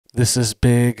This is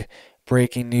big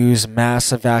breaking news.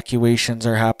 Mass evacuations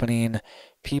are happening.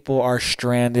 People are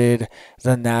stranded.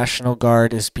 The National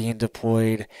Guard is being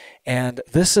deployed. And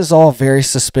this is all very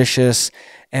suspicious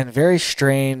and very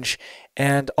strange,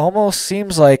 and almost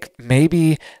seems like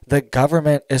maybe the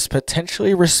government is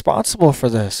potentially responsible for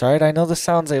this. All right, I know this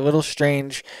sounds a little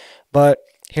strange, but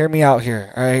hear me out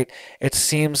here. All right, it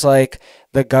seems like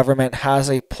the government has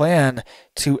a plan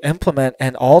to implement,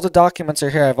 and all the documents are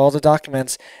here. I have all the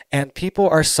documents, and people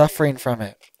are suffering from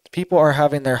it. People are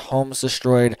having their homes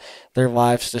destroyed, their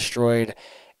lives destroyed.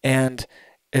 And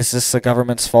is this the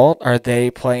government's fault? Are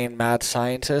they playing mad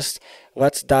scientist?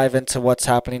 Let's dive into what's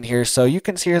happening here. So you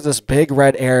can see here this big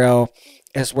red arrow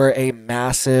is where a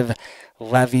massive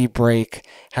levee break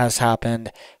has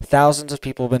happened. Thousands of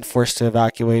people have been forced to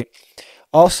evacuate.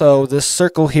 Also, this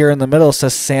circle here in the middle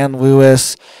says San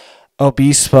Luis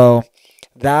Obispo.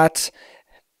 That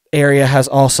area has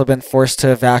also been forced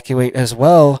to evacuate as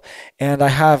well. And I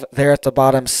have there at the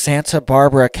bottom Santa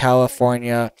Barbara,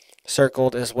 California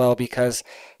circled as well, because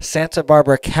Santa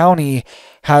Barbara County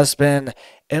has been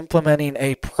implementing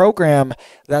a program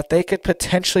that they could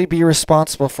potentially be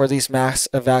responsible for these mass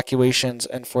evacuations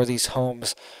and for these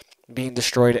homes being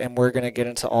destroyed. And we're going to get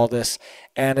into all this,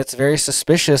 and it's very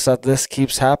suspicious that this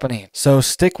keeps happening. So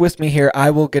stick with me here.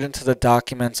 I will get into the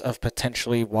documents of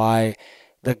potentially why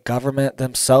the government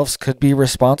themselves could be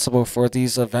responsible for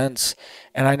these events.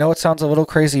 And I know it sounds a little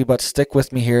crazy, but stick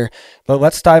with me here. But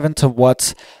let's dive into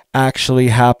what's actually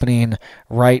happening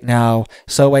right now.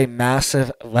 So a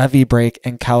massive levee break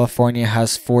in California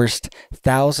has forced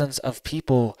thousands of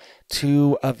people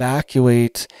to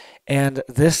evacuate. And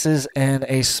this is in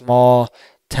a small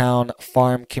town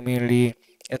farm community.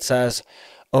 It says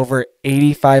over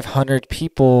 8,500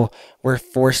 people were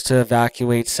forced to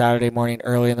evacuate Saturday morning,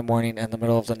 early in the morning, in the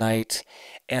middle of the night.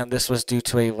 And this was due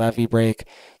to a levee break.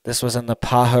 This was in the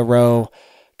Pajaro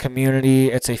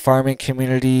community. It's a farming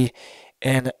community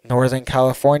in Northern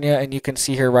California. And you can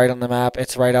see here right on the map,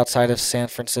 it's right outside of San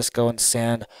Francisco and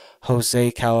San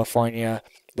Jose, California,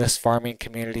 this farming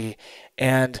community.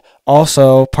 And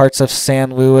also parts of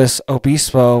San Luis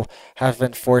Obispo have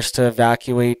been forced to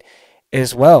evacuate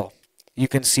as well. You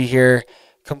can see here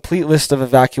complete list of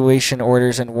evacuation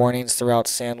orders and warnings throughout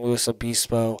San Luis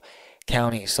Obispo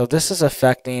County. So this is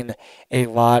affecting a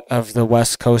lot of the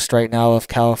west coast right now of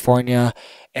California,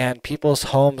 and people's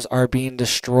homes are being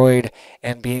destroyed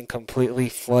and being completely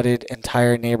flooded,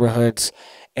 entire neighborhoods.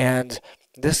 And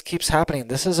this keeps happening.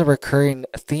 This is a recurring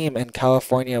theme in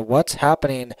California. What's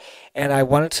happening? And I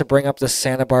wanted to bring up the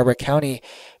Santa Barbara County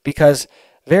because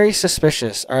very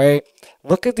suspicious, all right?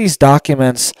 Look at these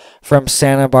documents from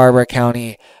Santa Barbara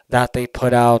County that they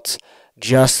put out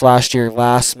just last year,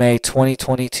 last May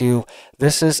 2022.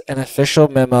 This is an official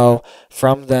memo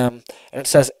from them, and it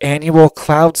says Annual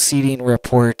Cloud Seeding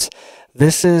Report.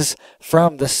 This is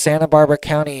from the Santa Barbara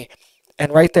County,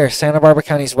 and right there, Santa Barbara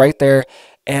County's right there,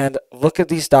 and look at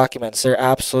these documents. They're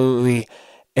absolutely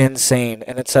insane.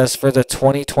 And it says for the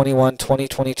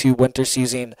 2021-2022 winter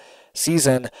season,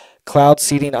 cloud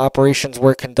seeding operations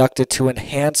were conducted to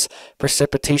enhance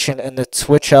precipitation in the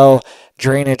Twitchell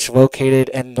drainage located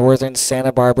in northern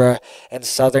Santa Barbara and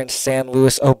southern San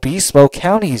Luis Obispo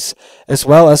counties, as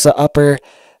well as the upper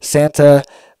Santa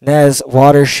Ynez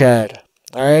watershed.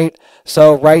 All right,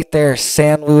 so right there,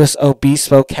 San Luis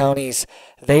Obispo counties,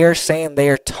 they are saying they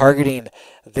are targeting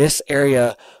this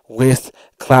area with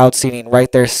cloud seeding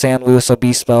right there, San Luis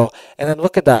Obispo. And then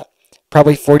look at that.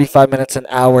 Probably 45 minutes an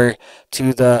hour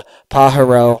to the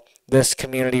Pajaro, this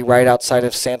community right outside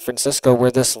of San Francisco,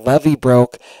 where this levee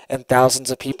broke and thousands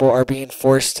of people are being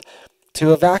forced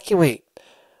to evacuate.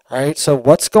 All right, so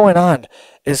what's going on?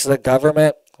 Is the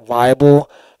government liable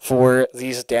for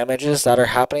these damages that are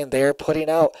happening? They are putting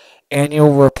out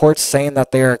annual reports saying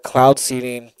that they are cloud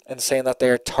seeding and saying that they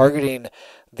are targeting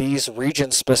these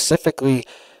regions specifically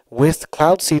with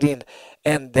cloud seeding,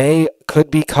 and they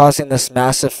could be causing this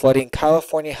massive flooding.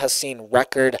 California has seen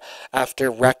record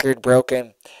after record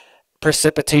broken,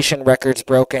 precipitation records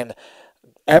broken.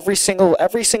 Every single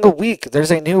week,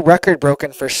 there's a new record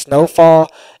broken for snowfall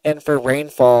and for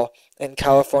rainfall in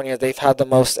California. They've had the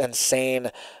most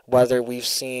insane weather we've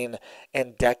seen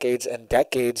in decades and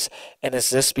decades. And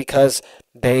is this because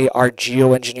they are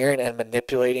geoengineering and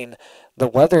manipulating the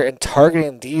weather and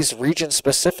targeting these regions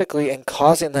specifically and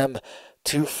causing them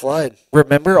to flood?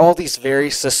 Remember all these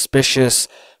very suspicious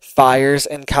fires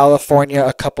in California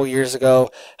a couple years ago,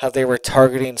 how they were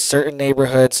targeting certain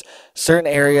neighborhoods, certain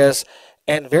areas,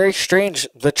 and very strange,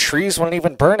 the trees wouldn't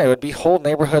even burn. It would be whole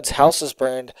neighborhoods, houses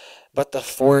burned, but the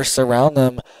forests around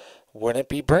them wouldn't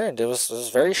be burned. It was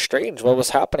very strange what was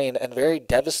happening and very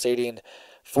devastating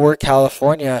for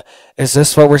California. Is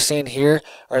this what we're seeing here?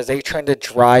 Are they trying to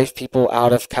drive people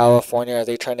out of California? Are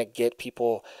they trying to get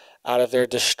people out of there,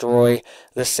 destroy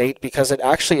the state? Because it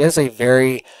actually is a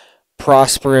very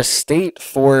prosperous state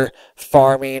for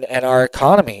farming and our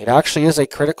economy. It actually is a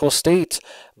critical state,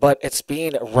 but it's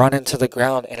being run into the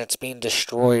ground and it's being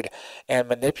destroyed and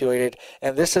manipulated.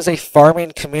 And this is a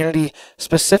farming community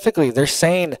specifically. They're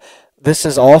saying this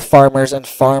is all farmers and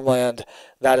farmland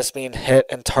that is being hit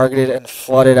and targeted and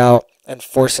flooded out and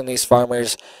forcing these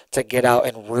farmers to get out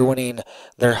and ruining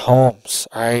their homes.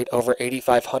 All right, over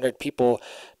 8,500 people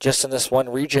just in this one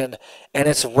region, and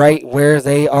it's right where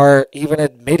they are even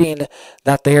admitting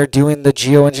that they are doing the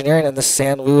geoengineering in the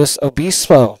San Luis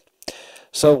Obispo.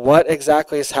 So what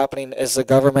exactly is happening? Is the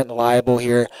government liable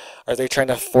here? Are they trying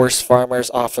to force farmers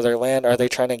off of their land? Are they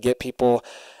trying to get people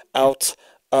out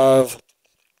of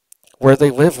where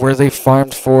they live, where they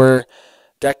farmed for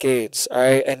decades? All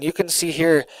right, and you can see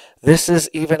here, this is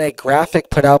even a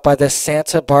graphic put out by the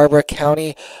Santa Barbara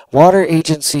County Water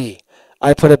Agency.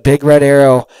 I put a big red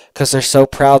arrow because they're so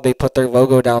proud they put their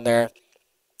logo down there.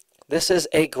 This is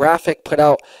a graphic put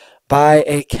out by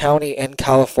a county in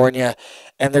California,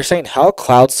 and they're saying how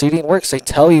cloud seeding works. They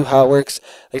tell you how it works.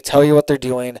 They tell you what they're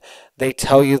doing. They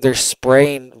tell you they're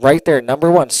spraying right there.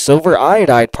 Number one, silver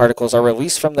iodide particles are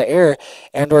released from the air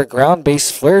and or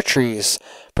ground-based flare trees.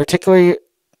 Particularly,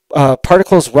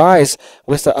 particles rise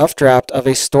with the updraft of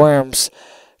a storm's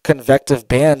convective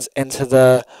bands into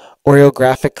the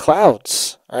orographic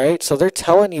clouds. All right, so they're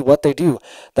telling you what they do.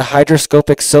 The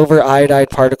hygroscopic silver iodide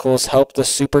particles help the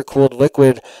supercooled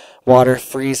liquid water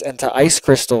freeze into ice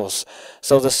crystals.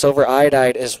 So the silver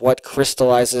iodide is what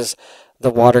crystallizes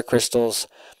the water crystals.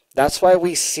 That's why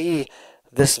we see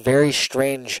this very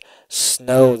strange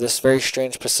snow, this very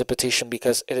strange precipitation,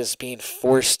 because it is being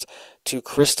forced to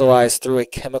crystallize through a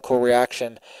chemical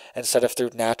reaction instead of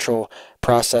through natural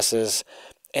processes.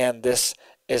 And this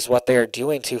is what they are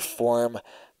doing to form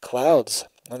clouds.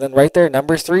 And then right there,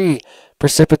 number 3,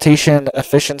 precipitation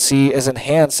efficiency is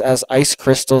enhanced as ice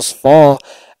crystals fall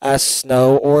as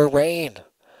snow or rain.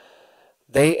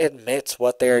 They admit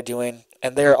what they are doing,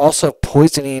 and they are also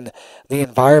poisoning the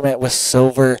environment with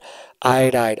silver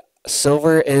iodide.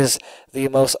 Silver is the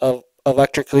most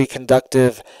electrically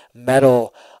conductive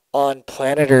metal on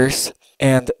planet Earth,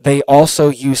 and they also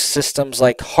use systems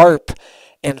like HAARP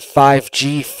and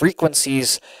 5G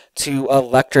frequencies to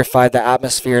electrify the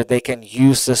atmosphere. They can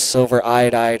use this silver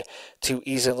iodide to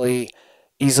easily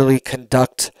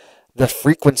conduct the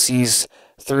frequencies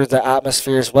through the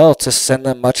atmosphere as well, to send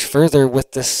them much further.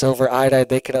 With this silver iodide,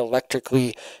 they can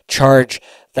electrically charge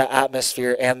the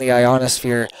atmosphere and the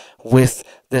ionosphere with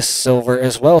this silver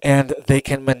as well, and they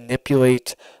can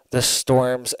manipulate the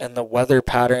storms and the weather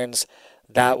patterns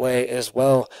that way as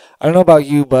well. I don't know about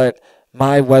you, but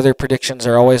my weather predictions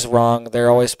are always wrong. They're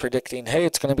always predicting, hey,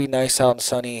 it's going to be nice out and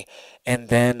sunny, and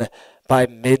then by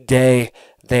midday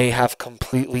they have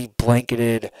completely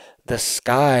blanketed the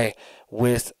sky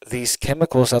with these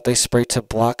chemicals that they spray to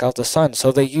block out the sun.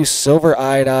 So they use silver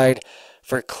iodide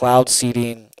for cloud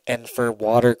seeding and for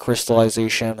water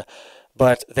crystallization,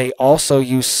 but they also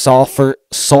use sulfur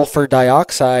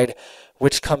dioxide,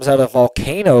 which comes out of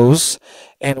volcanoes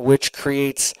and which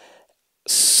creates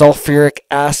sulfuric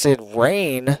acid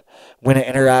rain when it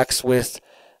interacts with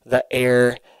the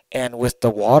air and with the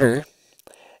water.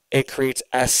 It creates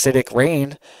acidic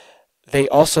rain. They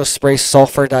also spray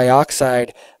sulfur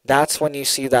dioxide. That's when you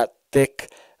see that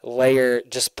thick layer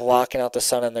just blocking out the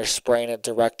sun, and they're spraying it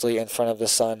directly in front of the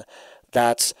sun.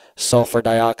 That's sulfur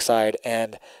dioxide.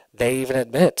 And they even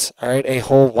admit, all right, a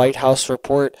whole White House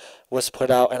report was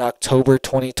put out in October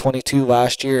 2022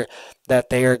 last year that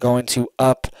they are going to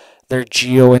up their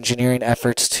geoengineering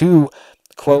efforts to,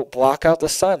 quote, block out the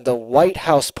sun. The White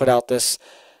House put out this.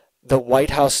 The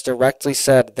White House directly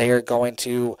said they are going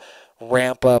to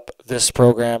ramp up this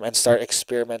program and start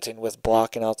experimenting with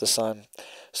blocking out the sun.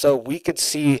 So we could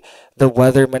see the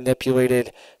weather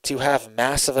manipulated to have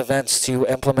massive events, to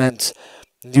implement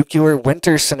nuclear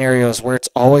winter scenarios where it's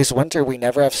always winter. We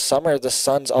never have summer. The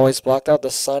sun's always blocked out. The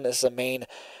sun is the main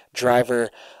driver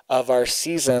of our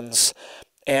seasons.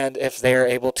 And if they're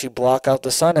able to block out the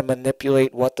sun and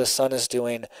manipulate what the sun is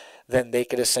doing, then they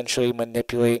could essentially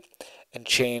manipulate and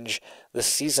change the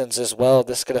seasons as well.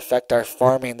 This could affect our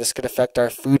farming. This could affect our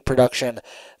food production.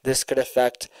 This could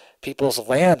affect people's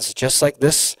lands. Just like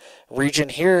this region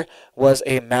here was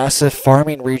a massive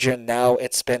farming region. Now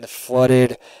it's been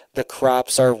flooded. The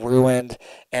crops are ruined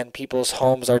and people's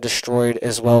homes are destroyed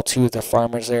as well too, the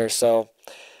farmers there. So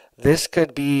this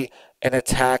could be and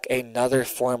attack another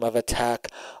form of attack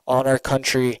on our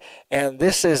country. And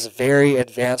this is very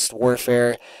advanced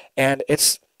warfare, and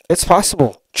it's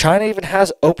possible. China even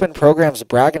has open programs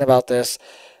bragging about this,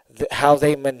 how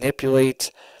they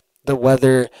manipulate the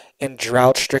weather in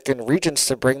drought-stricken regions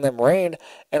to bring them rain.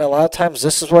 And a lot of times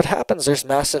this is what happens. There's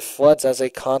massive floods as a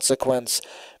consequence,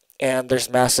 and there's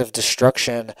massive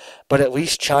destruction. But at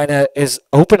least China is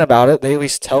open about it. They at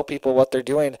least tell people what they're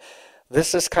doing.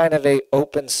 This is kind of a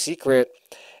open secret,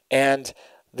 and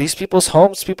these people's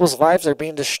homes, people's lives are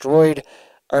being destroyed,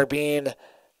 are being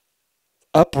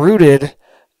uprooted,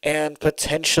 and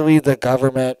potentially the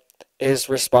government is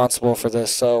responsible for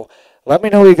this. So let me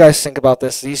know what you guys think about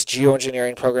this. These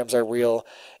geoengineering programs are real,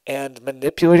 and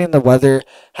manipulating the weather,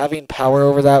 having power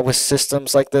over that with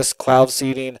systems like this, cloud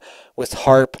seeding, with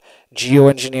HARP,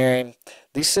 geoengineering,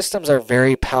 these systems are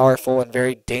very powerful and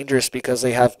very dangerous because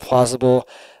they have plausible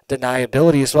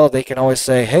deniability as well. They can always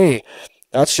say, hey,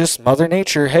 that's just Mother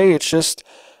Nature. Hey, it's just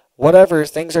whatever.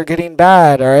 Things are getting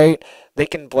bad, all right? They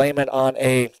can blame it on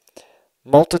a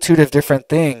multitude of different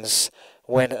things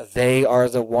when they are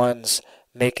the ones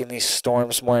making these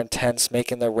storms more intense,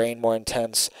 making the rain more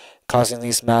intense, causing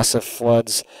these massive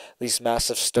floods, these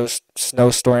massive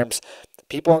snowstorms.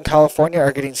 People in California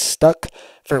are getting stuck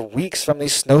for weeks from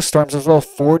these snowstorms as well.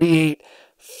 48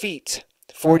 feet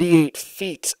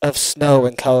of snow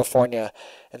in California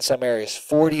in some areas.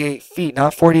 48 feet,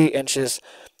 not 48 inches,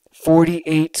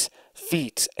 48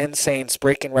 feet. Insane. It's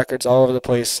breaking records all over the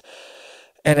place.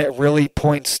 And it really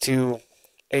points to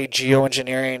a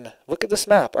geoengineering. Look at this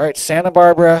map. All right, Santa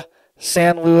Barbara,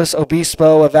 San Luis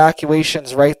Obispo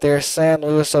evacuations right there. San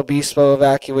Luis Obispo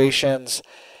evacuations.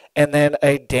 And then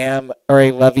a dam or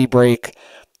a levee break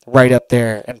right up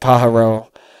there in Pajaro.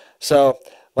 So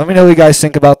let me know what you guys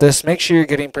think about this. Make sure you're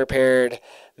getting prepared.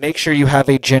 Make sure you have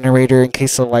a generator in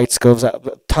case the lights goes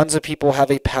out. Tons of people have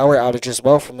a power outage as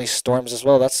well from these storms as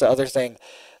well. That's the other thing.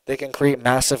 They can create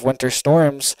massive winter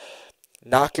storms,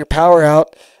 knock your power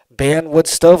out, ban wood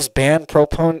stoves, ban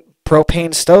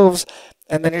propane stoves,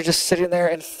 and then you're just sitting there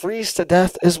and freeze to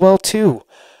death as well too.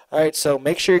 All right, so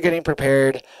make sure you're getting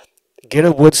prepared. Get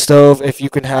a wood stove if you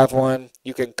can have one.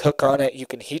 You can cook on it. You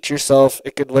can heat yourself.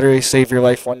 It could literally save your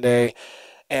life one day.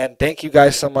 And thank you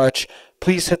guys so much.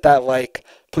 Please hit that like.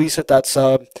 Please hit that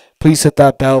sub. Please hit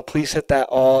that bell. Please hit that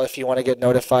all if you want to get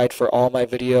notified for all my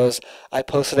videos. I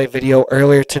posted a video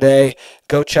earlier today.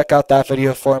 Go check out that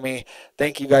video for me.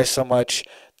 Thank you guys so much.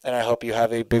 And I hope you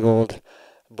have a big old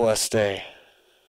blessed day.